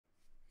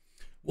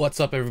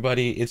What's up,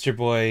 everybody? It's your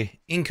boy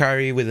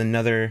Inkari with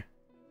another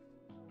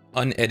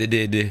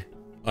unedited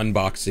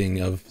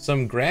unboxing of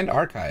some Grand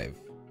Archive.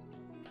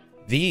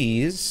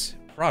 These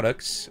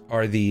products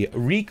are the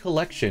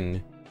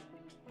Recollection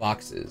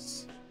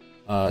boxes,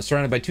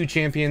 surrounded by two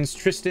champions,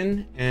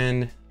 Tristan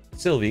and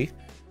Silvie.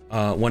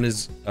 One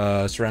is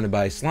surrounded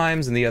by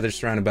slimes and the other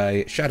surrounded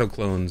by shadow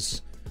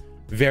clones.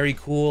 Very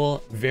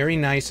cool, very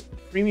nice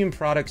premium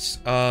products.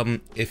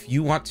 If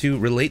you want to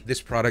relate this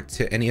product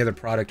to any other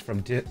product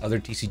from other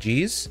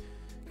TCGs,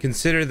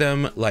 consider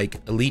them like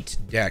elite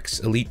decks,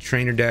 elite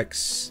trainer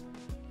decks.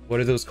 What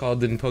are those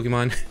called in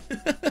Pokemon?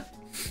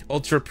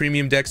 Ultra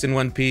premium decks in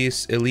One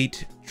Piece,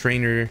 elite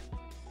trainer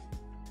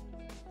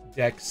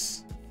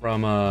decks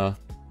from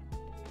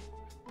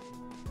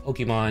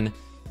Pokemon.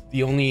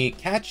 The only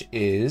catch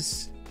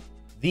is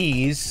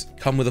these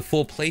come with a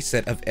full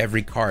playset of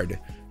every card.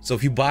 So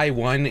if you buy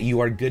one, you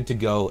are good to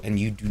go and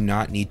you do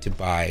not need to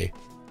buy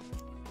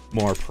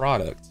more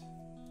product,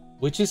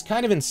 which is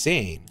kind of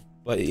insane.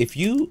 But if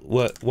you,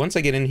 once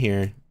I get in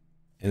here,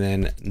 and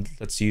then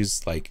let's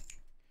use like,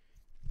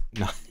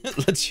 no,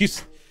 let's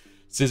use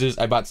scissors.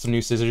 I bought some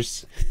new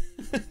scissors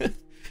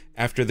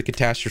after the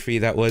catastrophe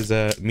that was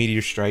a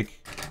meteor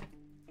strike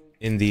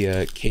in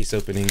the case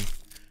opening.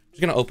 I'm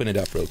just gonna open it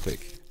up real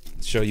quick,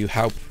 show you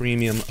how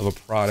premium of a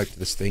product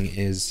this thing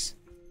is.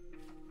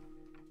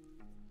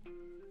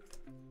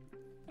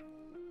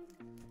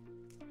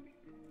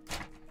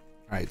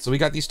 All right, so we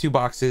got these two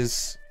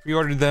boxes,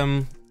 pre-ordered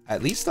them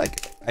at least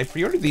like, I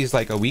pre-ordered these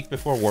like a week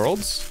before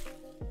Worlds.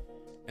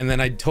 And then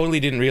I totally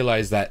didn't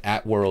realize that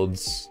at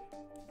Worlds,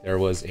 there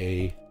was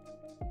I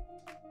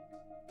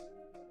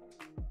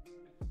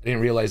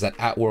didn't realize that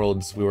at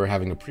Worlds, we were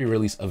having a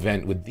pre-release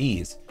event with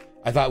these.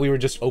 I thought we were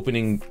just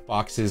opening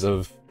boxes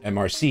of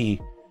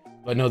MRC,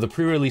 but no, the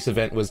pre-release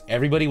event was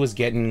everybody was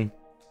getting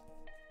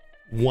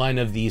one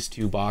of these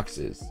two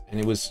boxes. And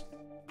it was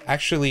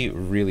actually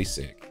really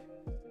sick.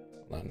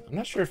 I'm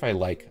not sure if I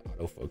like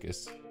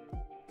autofocus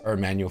or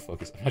manual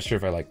focus. I'm not sure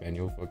if I like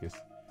manual focus,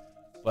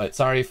 but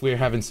sorry if we're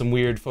having some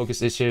weird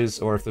focus issues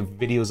or if the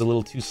video is a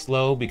little too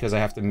slow because I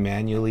have to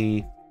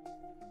manually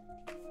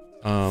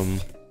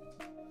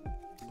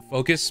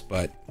focus,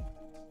 but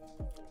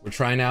we're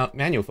trying out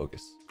manual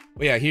focus.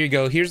 But yeah, here you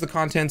go. Here's the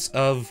contents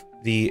of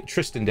the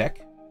Tristan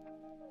deck.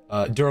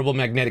 Durable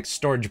magnetic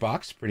storage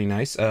box, pretty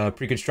nice.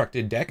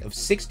 Preconstructed deck of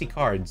 60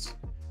 cards,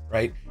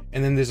 right?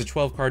 And then there's a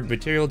 12 card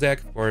material deck,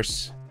 of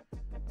course.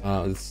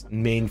 It's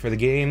main for the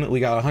game. We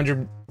got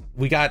 100.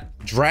 We got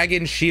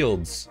dragon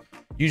shields.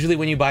 Usually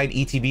when you buy an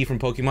ETB from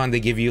Pokemon,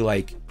 they give you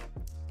like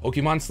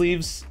Pokemon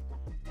sleeves,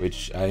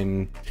 which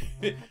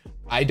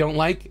I don't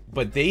like,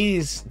 but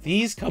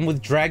these come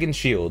with dragon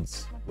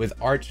shields with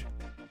art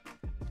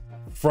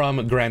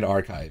from Grand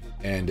Archive,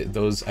 and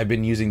those I've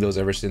been using those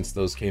ever since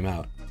those came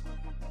out.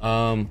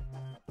 And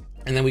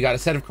then we got a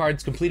set of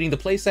cards completing the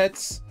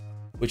playsets,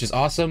 which is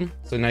awesome.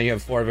 So now you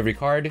have 4 of every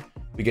card.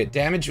 We get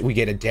damage, we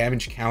get a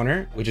damage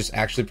counter, which is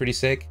actually pretty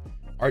sick.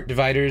 Art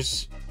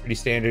dividers, pretty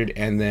standard,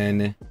 and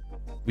then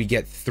we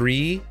get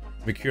 3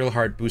 Mercurial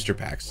Heart booster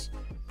packs.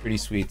 Pretty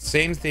sweet.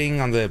 Same thing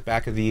on the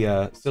back of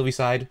the Silvie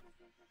side.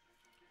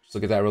 Just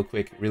look at that real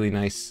quick. Really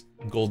nice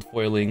gold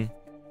foiling,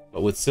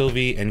 but with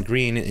Silvie and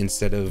green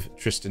instead of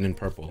Tristan and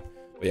purple.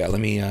 But yeah,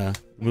 let me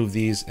move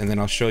these, and then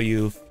I'll show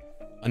you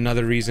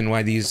another reason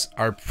why these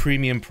are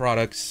premium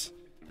products.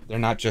 They're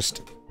not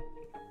just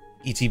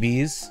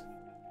ETBs.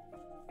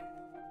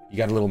 You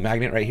got a little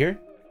magnet right here.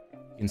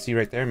 You can see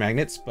right there,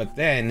 magnets. But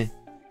then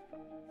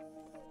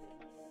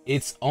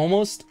it's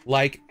almost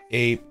like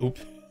a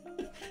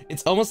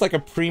it's almost like a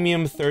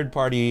premium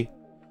third-party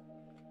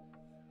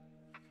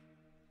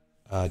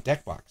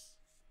deck box.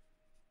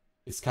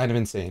 It's kind of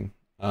insane.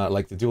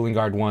 Like the Dueling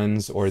Guard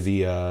ones or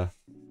the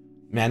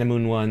Mana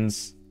Moon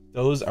ones.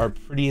 Those are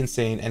pretty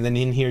insane. And then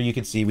in here you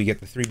can see we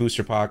get the 3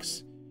 booster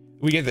packs.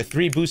 We get the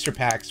 3 booster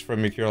packs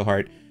from Mercurial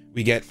Heart.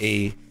 We get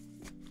a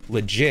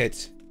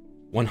legit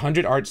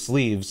 100 art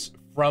sleeves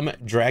from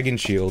Dragon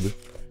Shield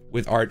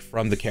with art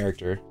from the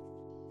character.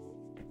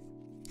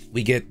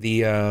 We get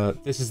the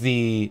this is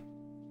the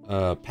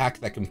pack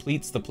that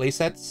completes the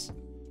playsets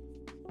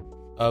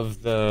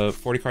of the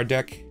 40 card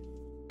deck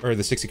or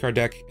the 60 card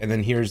deck, and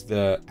then here's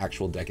the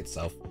actual deck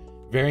itself.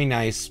 Very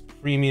nice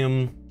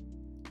premium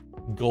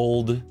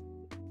gold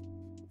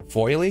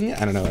foiling,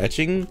 I don't know,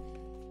 etching,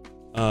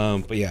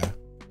 but yeah.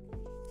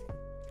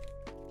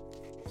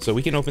 So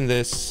we can open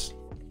this.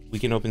 We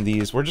can open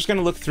these. We're just going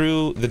to look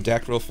through the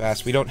deck real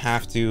fast. We don't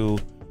have to,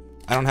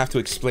 I don't have to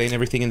explain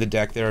everything in the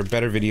deck. There are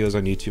better videos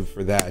on YouTube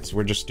for that. So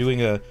we're just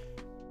doing a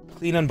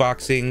clean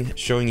unboxing,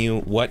 showing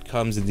you what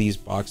comes in these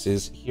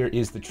boxes. Here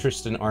is the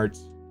Tristan art.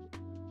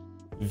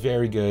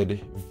 Very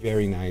good,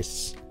 very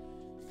nice,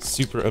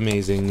 super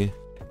amazing.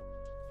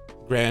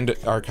 Grand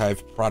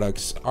Archive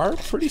products are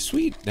pretty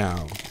sweet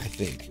now, I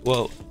think.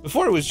 Well,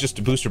 before it was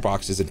just booster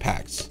boxes and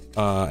packs,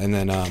 and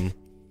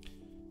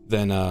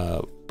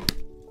then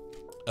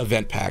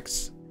event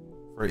packs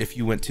for if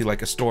you went to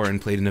like a store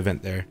and played an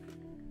event there.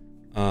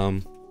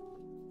 But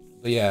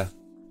yeah,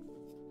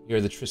 Here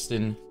are the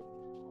Tristan.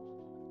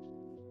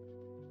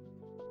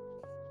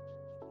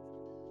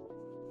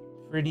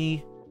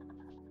 Pretty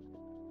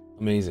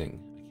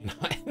amazing.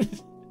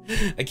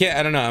 I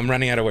don't know. I'm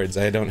running out of words.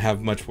 I don't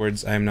have much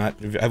words. I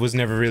was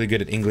never really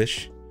good at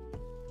English.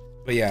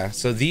 But yeah,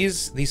 so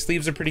these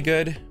sleeves are pretty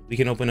good. We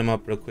can open them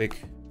up real quick.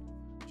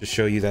 Just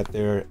show you that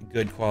they're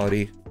good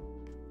quality.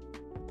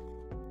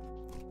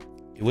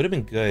 It would have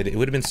been good. It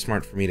would have been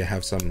smart for me to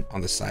have some on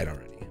the side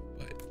already.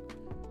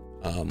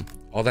 But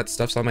all that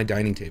stuff's on my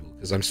dining table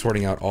because I'm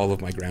sorting out all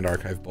of my Grand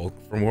Archive bulk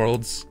from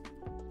Worlds.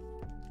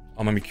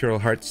 All my Mercurial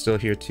Heart's still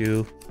here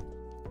too.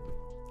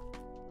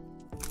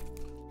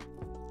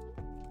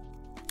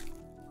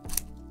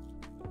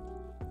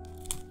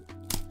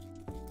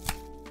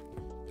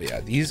 But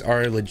yeah, these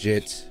are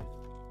legit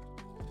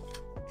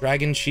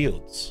dragon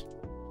shields.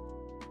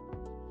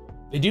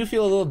 They do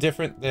feel a little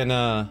different than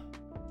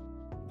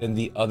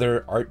the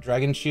other art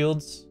dragon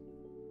shields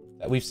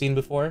that we've seen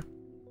before.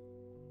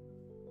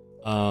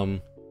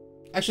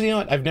 Actually, you know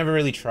what? I've never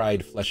really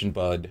tried Flesh and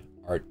Blood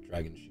art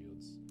dragon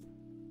shields,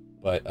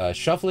 but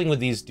shuffling with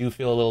these do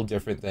feel a little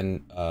different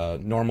than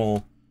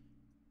normal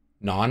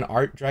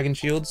non-art dragon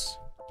shields.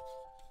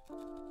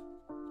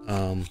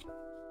 Not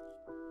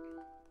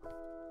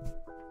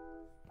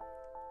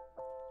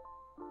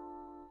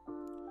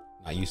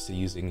used to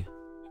using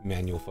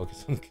manual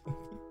focus on.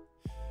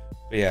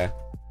 But yeah,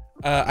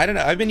 I don't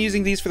know. I've been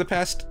using these for the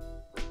past,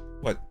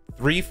 what,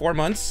 3-4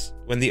 months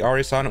when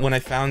I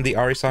found the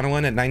Arisana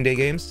one at 9 Day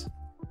Games.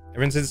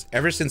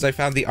 Ever since I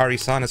found the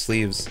Arisana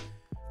sleeves,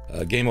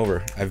 game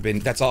over.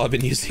 That's all I've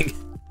been using.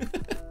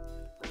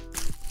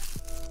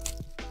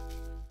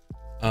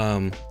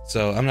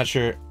 So I'm not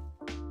sure,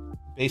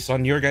 based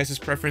on your guys'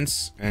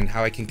 preference and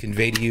how I can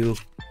convey to you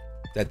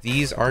that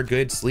these are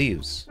good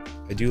sleeves.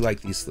 I do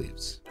like these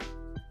sleeves.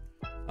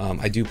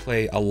 I do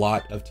play a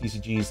lot of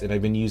TCGs, and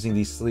I've been using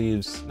these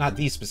sleeves, not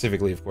these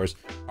specifically, of course,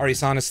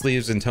 Arisana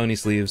sleeves and Tony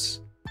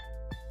sleeves.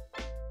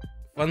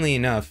 Funnily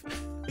enough,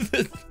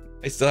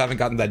 I still haven't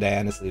gotten the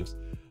Diana sleeves,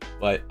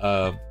 but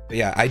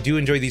yeah, I do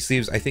enjoy these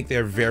sleeves. I think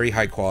they're very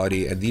high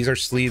quality, and these are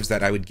sleeves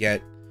that I would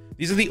get.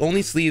 These are the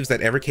only sleeves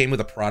that ever came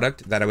with a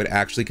product that I would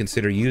actually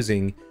consider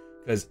using,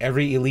 because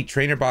every Elite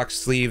Trainer Box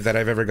sleeve that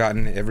I've ever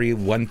gotten, every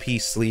One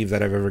Piece sleeve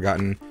that I've ever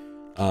gotten,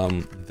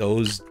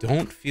 those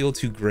don't feel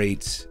too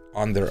great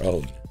on their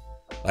own.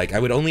 Like, I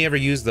would only ever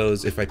use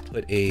those if I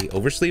put a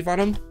oversleeve on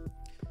them,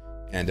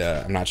 and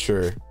I'm not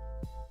sure.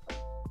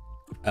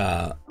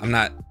 I'm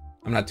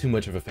not too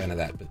much of a fan of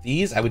that, but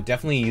these I would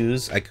definitely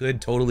use. I could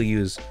totally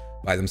use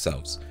by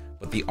themselves,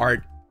 but the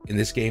art in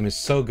this game is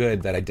so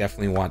good that I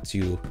definitely want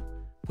to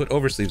put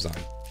oversleeves on.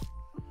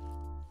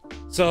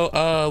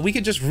 So we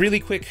could just really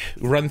quick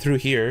run through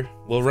here.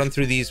 We'll run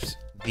through these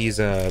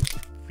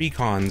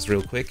precons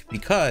real quick,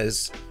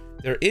 because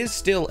there is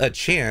still a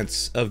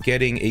chance of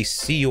getting a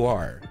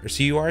CSR.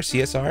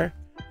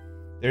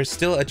 There's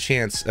still a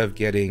chance of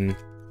getting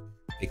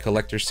a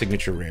collector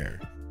signature rare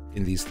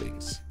in these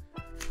things.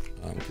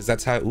 Because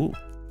that's how, ooh.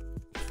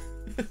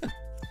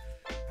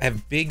 I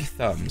have big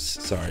thumbs,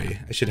 sorry.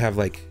 I should have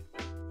like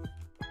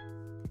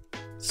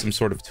some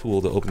sort of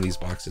tool to open these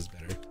boxes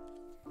better.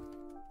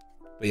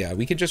 But yeah,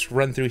 we could just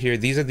run through here.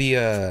 These are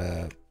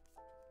the,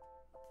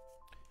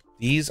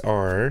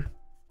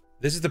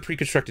 this is the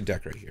pre-constructed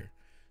deck right here.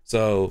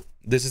 So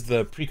this is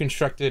the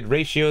pre-constructed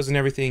ratios and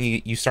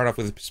everything. You start off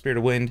with Spirit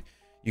of Wind.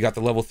 You got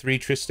the level 3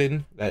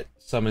 Tristan that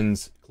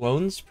summons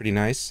clones, pretty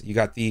nice. You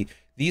got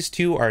these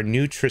two are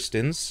new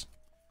Tristans,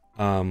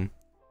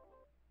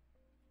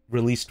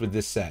 released with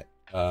this set.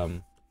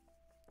 What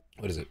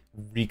is it?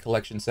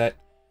 Recollection set.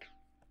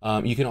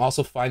 You can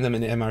also find them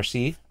in the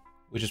MRC,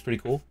 which is pretty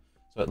cool.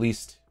 So at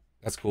least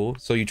that's cool.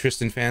 So you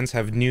Tristan fans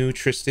have new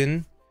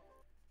Tristan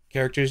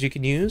characters you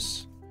can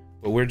use.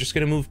 But we're just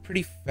going to move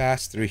pretty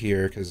fast through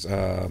here because,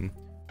 for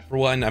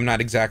one, I'm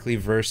not exactly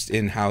versed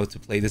in how to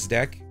play this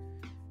deck.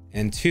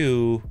 And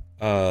two,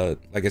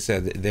 like I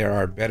said, there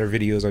are better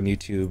videos on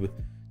YouTube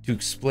to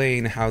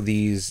explain how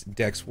these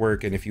decks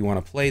work and if you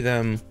want to play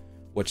them,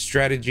 what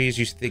strategies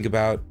you should think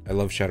about. I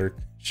love Shimmer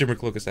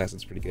Cloak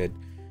Assassin's pretty good.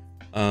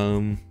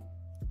 But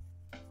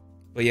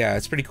yeah,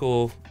 it's pretty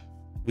cool.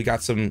 We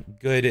got some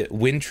good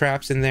wind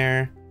traps in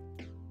there.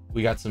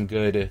 We got some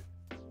good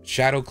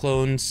shadow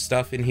clone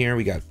stuff in here.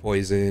 We got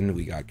poison,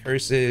 we got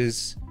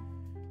curses.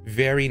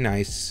 Very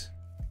nice,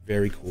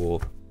 very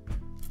cool.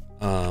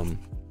 And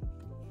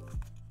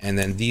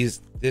then this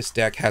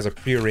deck has a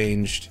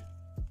prearranged,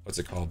 what's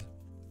it called?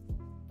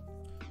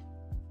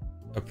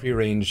 A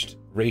prearranged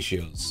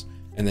ratios.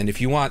 And then if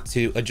you want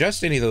to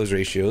adjust any of those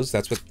ratios,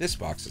 that's what this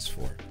box is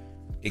for.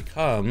 It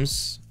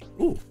comes,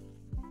 ooh.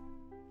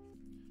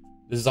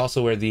 This is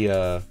also where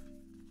the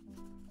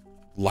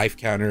life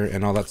counter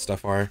and all that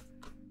stuff are.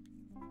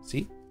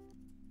 See,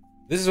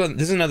 this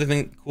is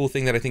another cool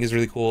thing that I think is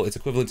really cool. It's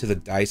equivalent to the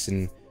dice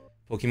in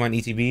Pokemon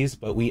ETBs,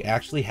 but we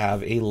actually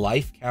have a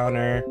life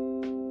counter.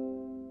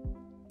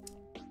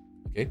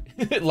 Okay,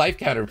 life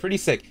counter, pretty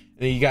sick. And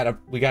then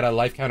we got a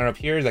life counter up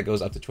here that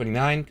goes up to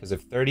 29, because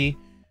if 30,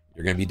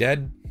 you're gonna be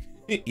dead.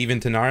 Even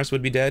Tanaris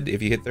would be dead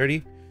if you hit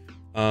 30.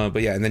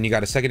 But yeah, and then you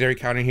got a secondary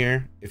counter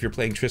here. If you're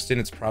playing Tristan,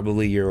 it's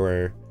probably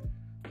your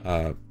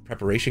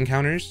preparation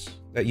counters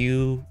that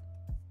you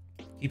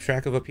keep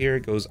track of up here.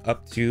 It goes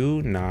up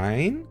to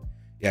 9.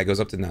 Yeah, it goes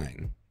up to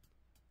 9.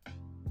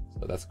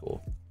 So that's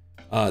cool.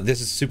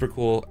 This is super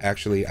cool.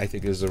 Actually, I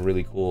think this is a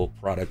really cool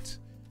product.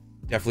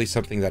 Definitely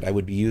something that I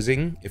would be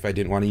using if I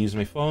didn't want to use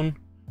my phone.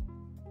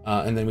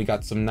 And then we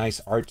got some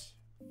nice art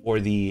for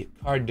the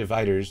card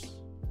dividers.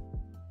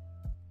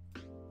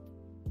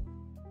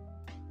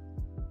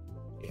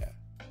 Yeah.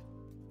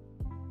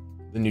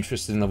 The new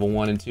Tristan level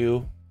 1 and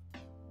 2.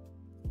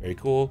 Very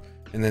cool.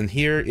 And then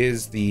here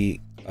is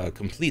the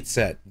complete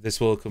set. This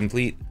will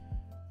complete...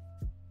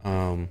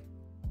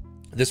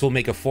 this will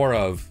make a 4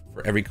 of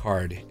for every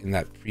card in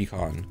that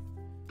precon.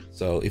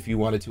 So if you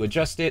wanted to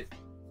adjust it,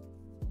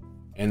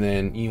 and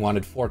then you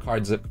wanted 4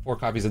 copies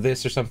of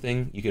this or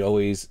something, you could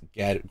always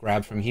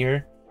grab from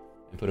here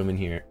and put them in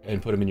here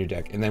and put them in your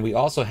deck. And then we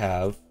also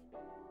have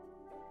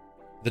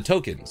the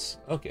tokens.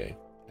 Okay,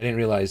 I didn't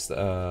realize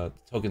the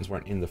tokens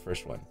weren't in the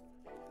first one.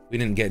 We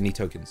didn't get any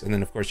tokens. And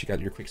then of course you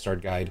got your quick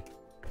start guide.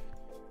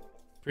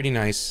 Pretty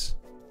nice.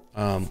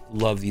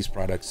 Love these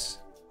products.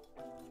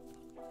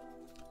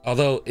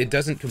 Although it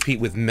doesn't compete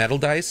with metal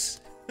dice.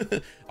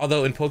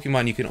 Although in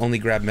Pokemon you can only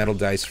grab metal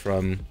dice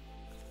from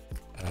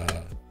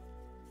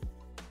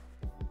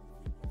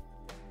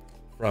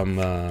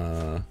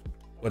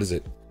what is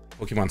it?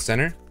 Pokemon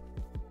Center?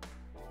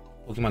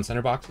 Pokemon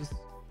Center boxes?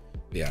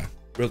 Yeah.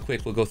 Real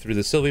quick, we'll go through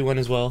the Silvie one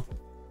as well.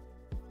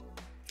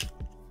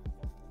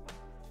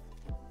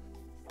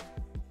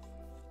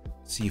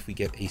 See if we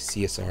get a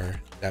CSR.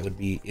 That would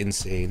be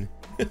insane.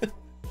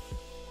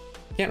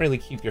 Can't really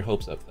keep your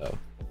hopes up though.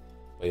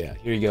 But yeah,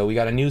 here you go. We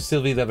got a new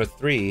Silvie level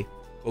 3,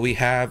 but we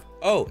have,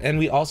 oh, and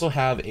we also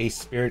have a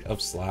Spirit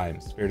of Slime.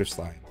 Spirit of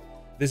Slime.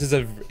 This is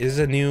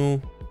a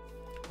new.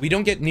 We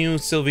don't get new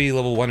Silvie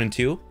level 1 and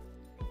 2.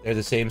 They're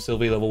the same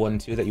Silvie level 1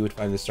 and 2 that you would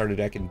find in the starter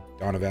deck in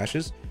Dawn of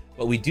Ashes.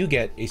 But we do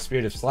get a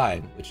Spirit of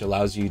Slime, which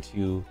allows you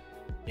to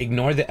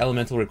ignore the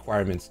elemental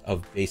requirements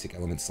of basic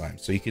element slime.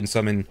 So you can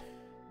summon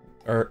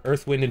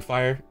Earth, Wind, and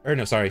Fire. Or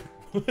no, sorry.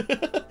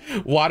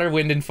 Water,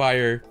 Wind, and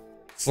Fire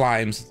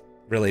slimes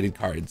related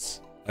cards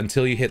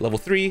until you hit level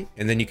 3,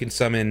 and then you can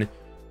summon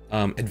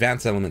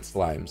advanced element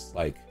slimes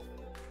like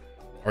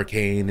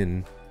Arcane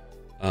and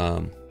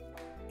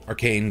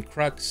Arcane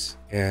Crux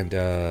and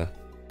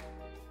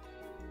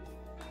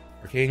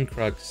Arcane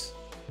Crux.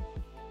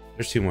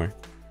 There's 2 more.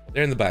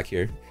 They're in the back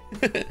here.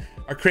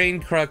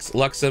 Arcane Crux,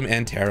 Luxem,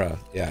 and Terra.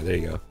 Yeah, there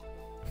you go.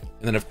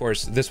 And then of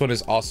course this one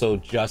is also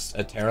just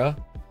a Terra.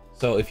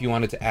 So if you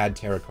wanted to add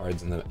Terra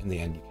cards in the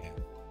end, you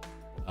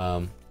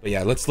can. But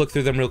yeah, let's look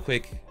through them real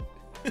quick.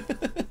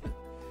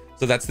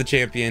 So that's the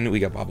champion. We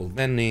got Bobble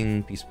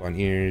Bending, Beast Spawn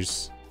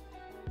Ears,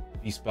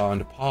 Beast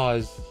Spawn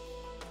Paws,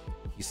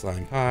 Key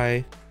Slime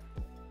Pie,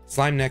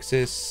 Slime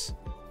Nexus,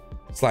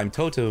 Slime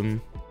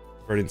Totem,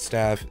 Verdant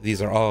Staff.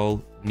 These are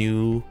all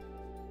new.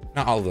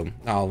 Not all of them.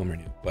 Not all of them are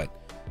new, but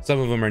some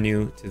of them are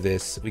new to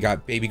this. We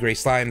got Baby Gray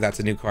Slime. That's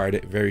a new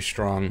card. Very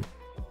strong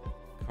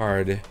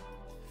card.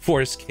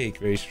 Force Cake.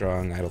 Very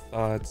strong. Idle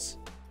Thoughts.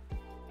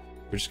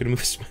 We're just gonna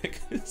move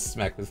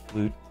smack this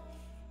flute.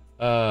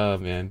 Oh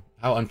man,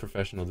 how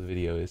unprofessional the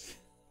video is.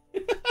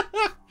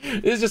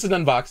 This is just an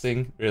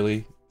unboxing,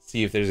 really.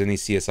 See if there's any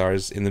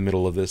CSRs in the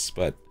middle of this,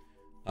 but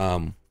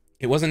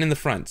it wasn't in the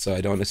front, so I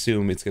don't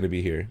assume it's gonna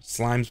be here.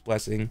 Slime's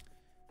Blessing.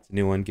 It's a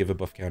new one. Give a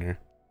buff counter.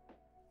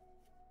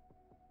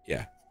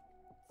 Yeah.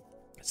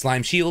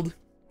 Slime Shield.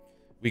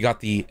 We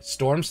got the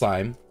Storm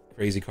Slime,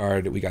 crazy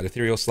card. We got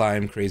Ethereal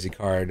Slime, crazy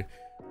card.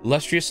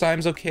 Lustrous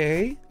Slime's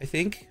okay, I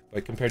think,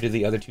 but compared to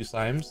the other 2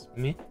 slimes,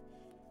 me.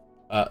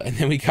 And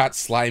then we got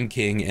Slime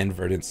King and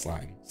Verdant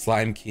Slime.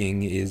 Slime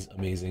King is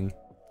amazing.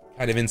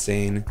 Kind of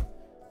insane.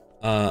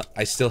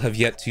 I still have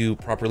yet to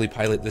properly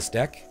pilot this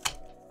deck,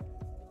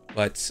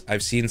 but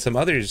I've seen some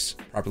others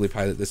properly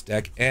pilot this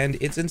deck, and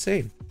it's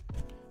insane.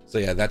 So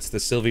yeah, that's the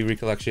Silvie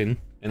recollection.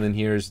 And then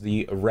here's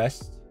the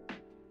rest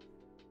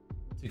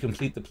to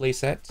complete the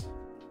playset.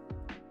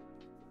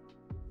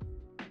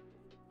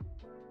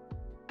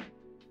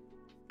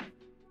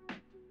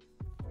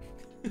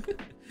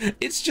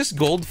 It's just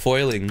gold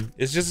foiling.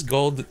 It's just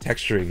gold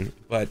texturing,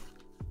 but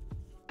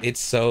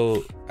it's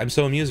so, I'm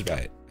so amused by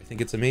it. I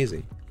think it's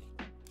amazing.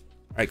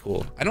 All right,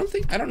 cool. I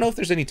don't know if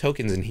there's any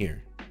tokens in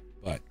here,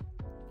 but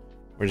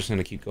we're just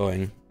gonna keep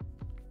going.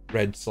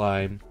 Red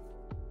slime,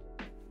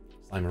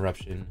 slime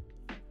eruption,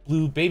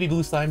 baby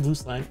blue slime,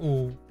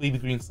 oh, baby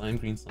green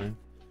slime.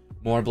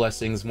 More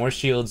blessings, more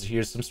shields.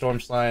 Here's some storm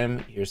slime.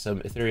 Here's some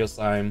ethereal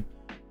slime,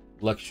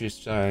 lustrous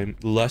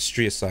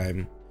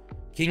slime,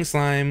 king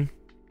slime,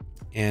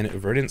 and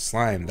verdant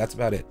slime. That's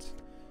about it.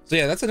 So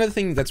yeah, that's another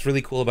thing that's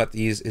really cool about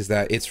these, is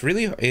that it's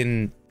really,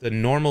 in the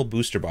normal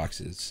booster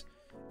boxes,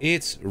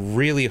 it's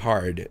really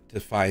hard to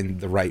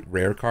find the right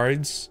rare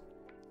cards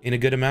in a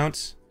good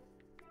amount.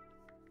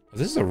 Oh,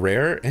 this is a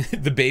rare.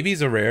 The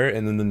baby's a rare,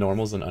 and then the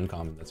normal's an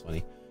uncommon. That's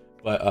funny.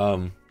 But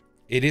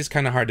it is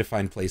kind of hard to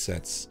find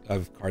playsets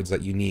of cards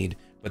that you need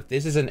but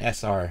this is an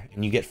SR,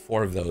 and you get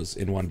 4 of those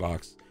in one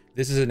box.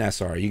 This is an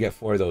SR, you get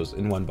 4 of those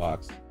in one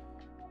box.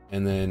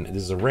 And then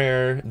this is a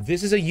rare.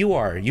 This is a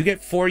UR. You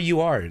get 4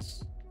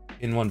 URs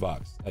in one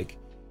box. Like,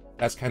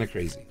 that's kind of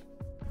crazy.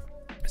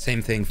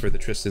 Same thing for the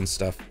Tristan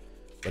stuff,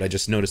 but I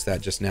just noticed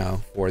that just now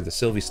for the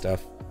Silvie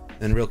stuff.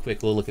 Then real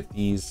quick, we'll look at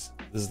these.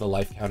 This is the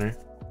life counter.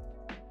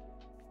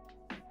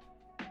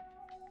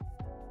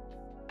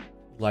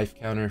 Life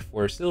counter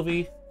for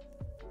Silvie.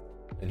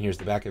 And here's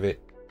the back of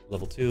it,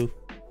 level 2.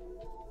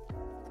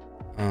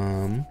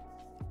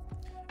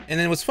 And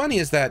then what's funny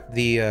is that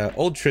the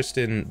old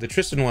Tristan, the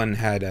Tristan one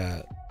had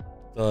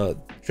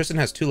Tristan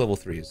has 2 level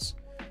 3s.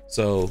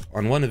 So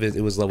on one of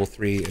it was level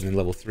 3 and then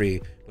level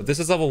 3. But this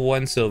is level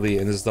 1 Silvie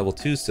and this is level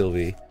 2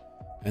 Silvie.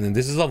 And then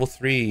this is level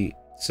 3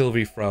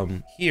 Silvie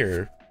from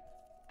here.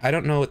 I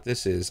don't know what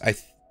this is.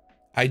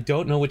 I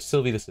don't know which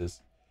Silvie this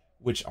is.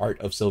 Which art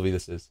of Silvie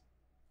this is.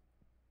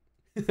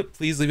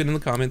 Please leave it in the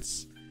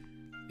comments.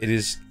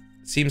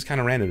 Seems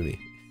kind of random to me.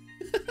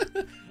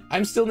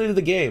 I'm still new to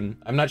the game.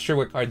 I'm not sure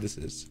what card this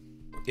is,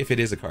 if it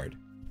is a card.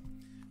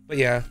 But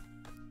yeah,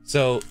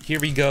 so here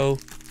we go.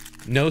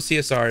 No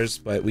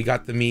CSRs, but we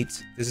got the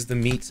meat. This is the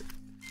meat,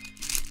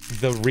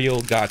 the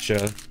real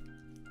gotcha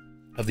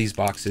of these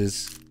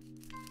boxes.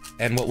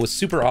 And what was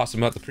super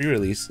awesome about the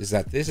pre-release is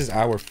that this is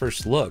our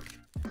first look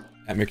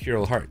at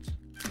Mercurial Heart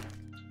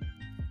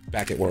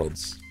back at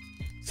Worlds.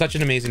 Such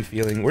an amazing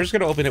feeling. We're just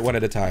gonna open it one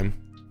at a time.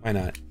 Why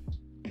not?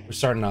 We're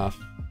starting off.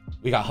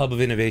 We got Hub of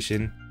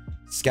Innovation,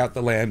 Scout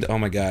the Land. Oh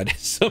my god,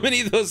 so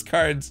many of those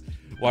cards.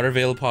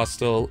 Waterveil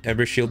Apostle,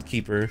 Ember Shield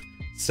Keeper,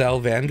 Cell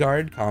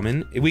Vanguard,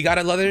 common. We got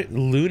another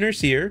Lunar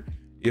Seer.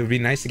 It would be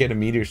nice to get a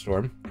Meteor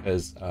Storm,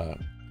 because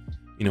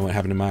you know what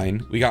happened to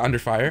mine. We got Under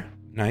Fire,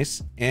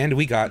 nice. And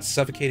we got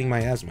Suffocating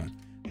Miasma.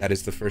 That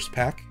is the first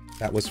pack.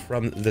 That was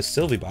from the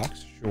Silvie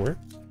box, sure.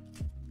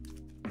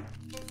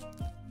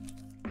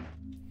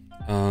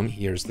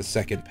 Here's the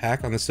second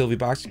pack on the Silvie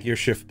box. Gear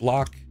Shift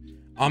Block,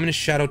 Ominous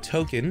Shadow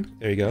Token.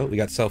 There you go. We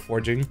got Self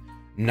Forging,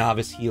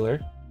 Novice Healer,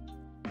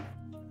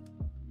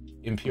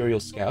 Imperial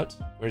Scout.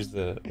 Where's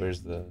the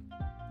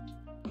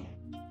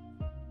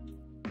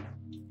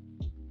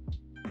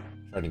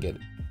trying to get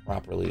it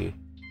properly.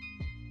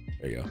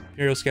 There you go.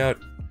 Imperial Scout.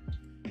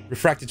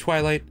 Refracted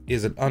Twilight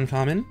is an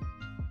uncommon.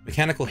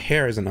 Mechanical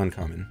Hair is an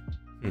uncommon.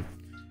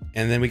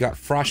 And then we got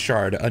Frost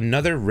Shard,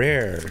 another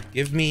rare.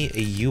 Give me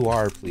a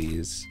UR,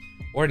 please.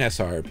 Or an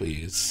SR,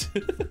 please.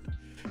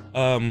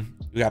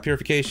 We got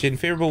Purification,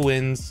 Favorable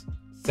Winds,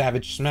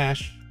 Savage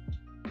Smash,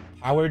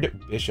 Powered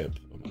Bishop.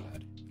 Oh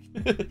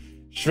my god.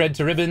 Shred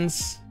to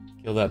Ribbons.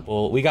 Kill that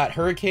bull. We got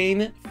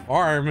Hurricane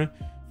Farm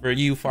for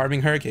you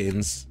farming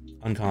hurricanes.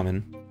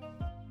 Uncommon.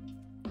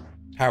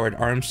 Powered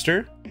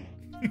Armster.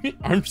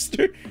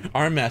 Armster?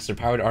 Armmaster.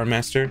 Powered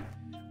Armmaster.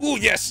 Ooh,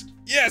 yes!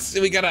 Yes!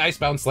 We got an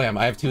Icebound Slam.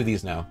 I have 2 of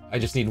these now. I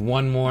just need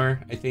 1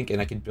 more, I think,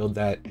 and I can build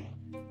that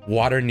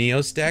Water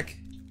Neos deck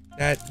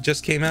that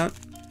just came out.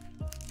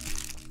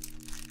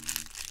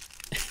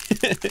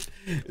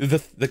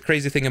 The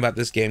crazy thing about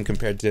this game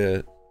compared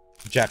to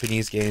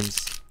Japanese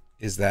games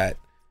is that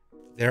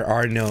there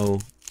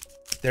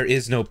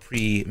is no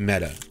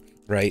pre-meta,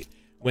 right?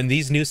 When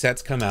these new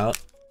sets come out,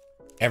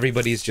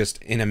 everybody's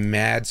just in a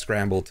mad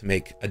scramble to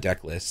make a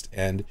deck list.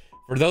 And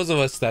for those of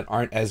us that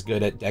aren't as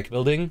good at deck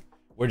building,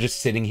 we're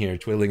just sitting here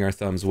twiddling our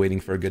thumbs waiting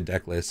for a good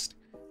deck list.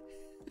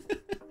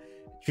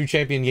 True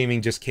Champion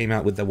Gaming just came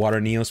out with the Water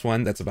Neos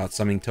one that's about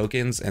summoning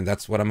tokens, and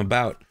that's what I'm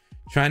about.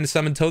 Trying to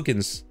summon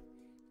tokens.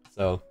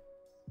 So,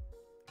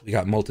 we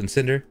got Molten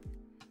Cinder,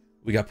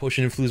 we got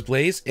Potion Infused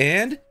Blaze,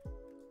 and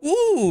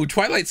ooh,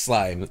 Twilight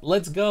Slime.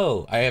 Let's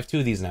go. I have 2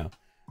 of these now.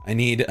 I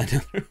need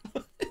another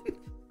one.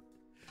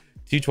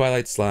 2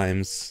 Twilight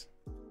Slimes,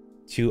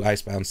 2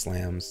 Icebound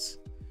Slams.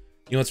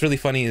 You know what's really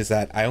funny is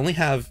that I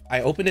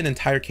opened an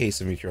entire case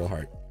of Mercurial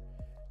Heart,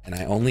 and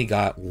I only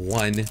got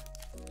 1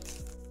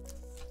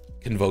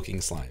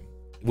 Convoking Slime,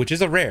 which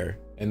is a rare,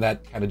 and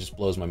that kind of just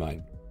blows my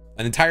mind.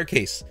 An entire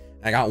case.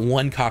 I got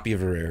 1 copy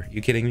of a rare.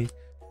 You kidding me?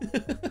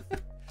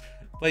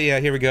 But yeah,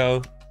 here we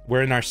go.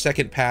 We're in our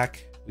second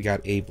pack. We got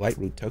a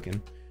Blightroot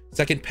token.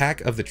 Second pack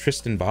of the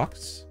Tristan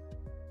box.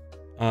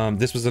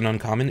 This was an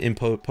uncommon.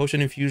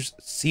 Potion Infused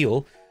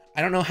Seal.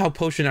 I don't know how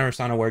Potion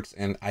Arisana works,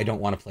 and I don't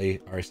want to play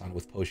Arisana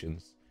with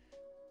potions.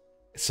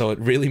 So it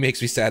really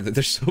makes me sad that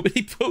there's so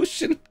many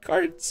potion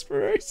cards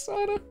for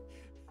Arisana.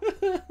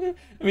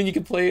 I mean, you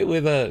can play it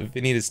with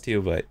Vanitas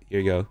too, but here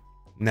you go.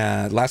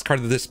 Nah, last card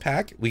of this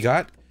pack, we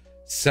got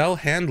Cell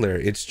Handler.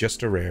 It's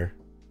just a rare.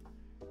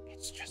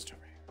 It's just a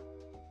rare.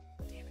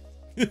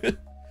 Damn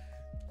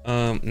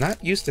it.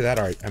 Not used to that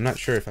art. I'm not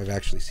sure if I've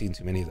actually seen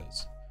too many of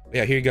those. But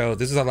yeah, here you go.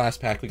 This is our last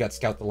pack. We got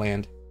Scout the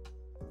Land,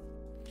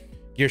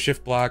 Gear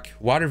Shift Block,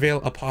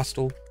 Waterveil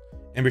Apostle,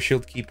 Ember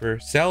Shield Keeper,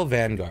 Cell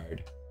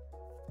Vanguard,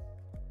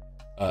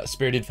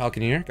 Spirited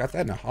Falconeer. Got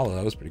that in a holo.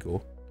 That was pretty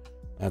cool.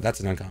 That's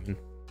an uncommon.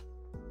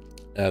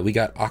 We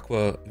got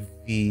Aqua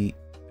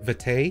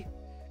Vitae,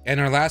 and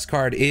our last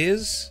card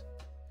is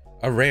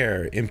a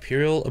rare,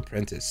 Imperial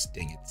Apprentice.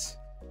 Dang it.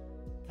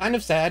 Kind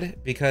of sad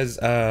because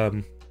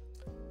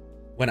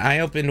when I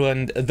opened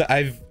one,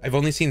 I've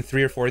only seen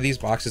 3 or 4 of these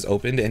boxes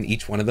opened, and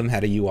each one of them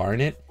had a UR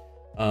in it.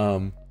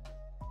 A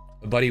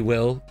buddy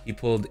Will, he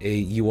pulled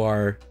a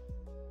UR,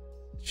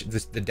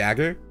 the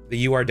dagger,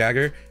 the UR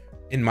dagger.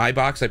 In my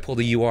box, I pulled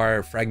a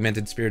UR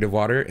Fragmented Spirit of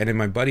Water, and in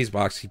my buddy's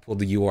box, he pulled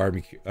the UR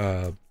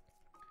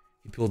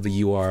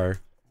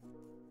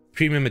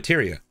Premium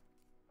Materia.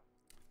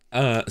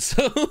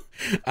 So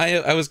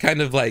I was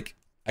kind of like,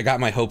 I got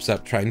my hopes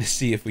up trying to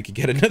see if we could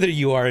get another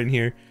UR in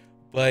here,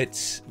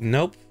 but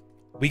nope.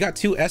 We got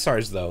 2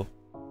 SRs though.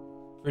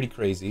 Pretty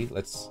crazy.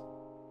 Let's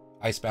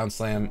Icebound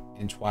Slam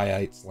and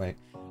Twilight Slam.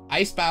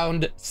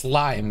 Icebound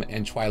Slime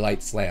and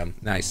Twilight Slam.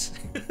 Nice.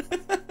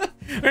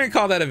 We're gonna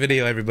call that a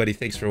video, everybody.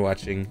 Thanks for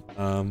watching.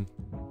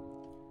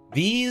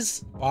 These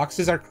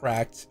boxes are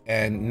cracked,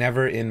 and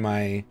never in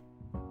my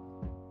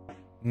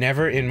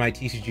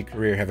TCG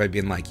career have I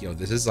been like, yo,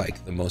 this is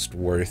like the most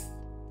worth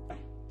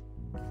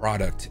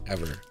product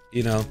ever,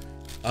 you know?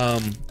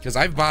 Because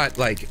I've bought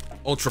like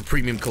ultra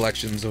premium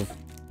collections of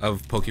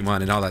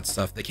Pokemon and all that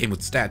stuff. They came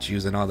with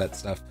statues and all that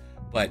stuff,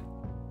 but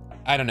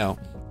I don't know,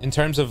 in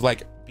terms of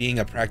like being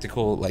a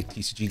practical like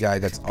TCG guy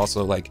that's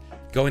also like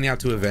going out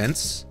to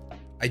events,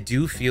 I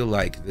do feel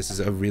like this is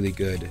a really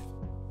good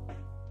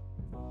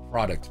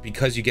product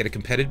because you get a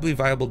competitively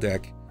viable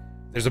deck.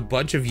 There's a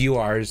bunch of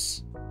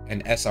URs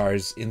and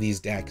SRs in these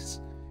decks,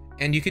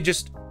 and you could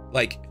just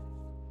like,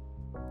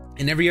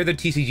 in every other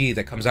TCG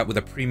that comes out with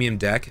a premium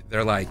deck,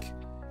 they're like,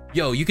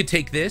 yo, you could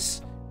take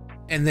this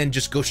and then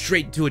just go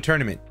straight to a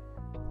tournament.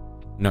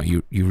 No,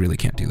 you really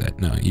can't do that.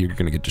 No, you're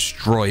gonna get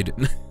destroyed.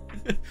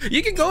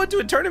 You can go into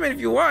a tournament if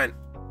you want.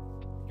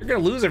 You're gonna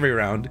lose every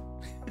round.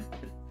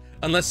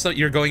 Unless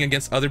you're going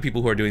against other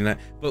people who are doing that.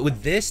 But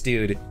with this,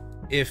 dude,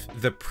 if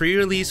the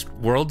pre-release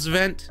Worlds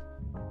event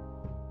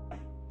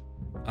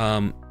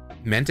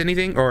meant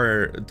anything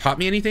or taught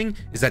me anything,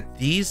 is that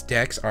these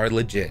decks are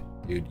legit,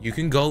 dude. You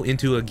can go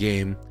into a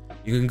game,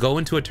 you can go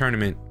into a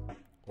tournament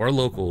or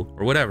local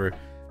or whatever,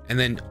 and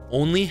then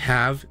only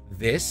have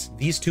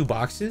these 2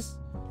 boxes,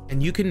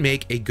 and you can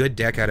make a good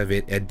deck out of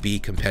it and be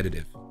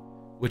competitive,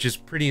 which is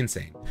pretty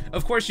insane.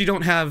 Of course, you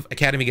don't have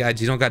academy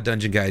guides, you don't got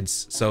dungeon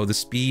guides, so the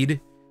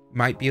speed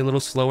might be a little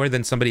slower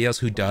than somebody else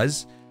who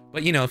does.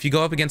 But you know, if you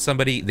go up against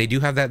somebody, they do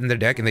have that in their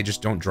deck and they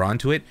just don't draw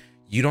into it,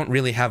 you don't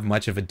really have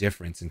much of a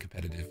difference in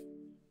competitive.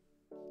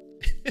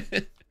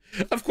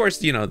 Of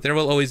course, you know, there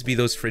will always be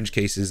those fringe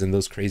cases and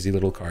those crazy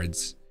little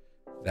cards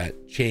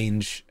that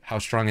change how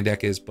strong a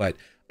deck is, but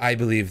I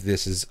believe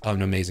this is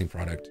an amazing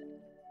product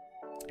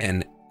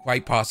and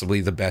quite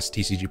possibly the best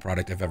TCG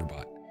product I've ever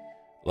bought.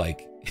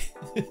 Like,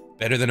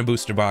 better than a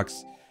booster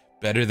box,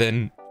 better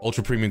than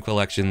ultra premium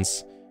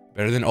collections,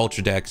 better than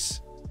ultra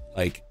decks.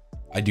 Like,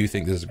 I do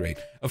think this is great.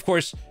 Of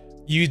course,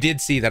 you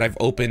did see that I've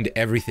opened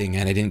everything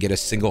and I didn't get a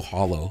single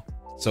holo.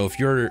 So if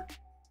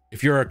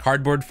you're a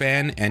cardboard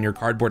fan and your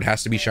cardboard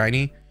has to be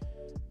shiny,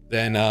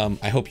 then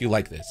I hope you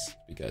like this,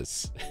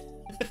 because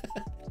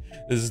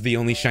this is the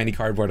only shiny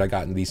cardboard I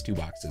got in these 2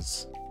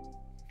 boxes.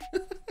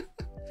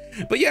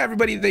 But yeah,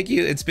 everybody, thank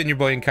you. It's been your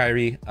boy and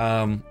Kyrie.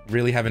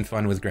 Really having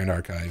fun with Grand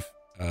Archive.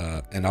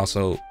 And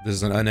also, this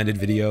is an unedited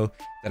video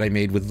that I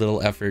made with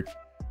little effort,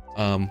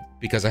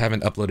 because I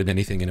haven't uploaded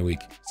anything in a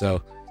week.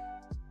 So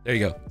there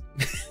you go.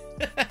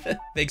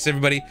 Thanks,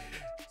 everybody.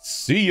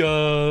 See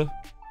ya.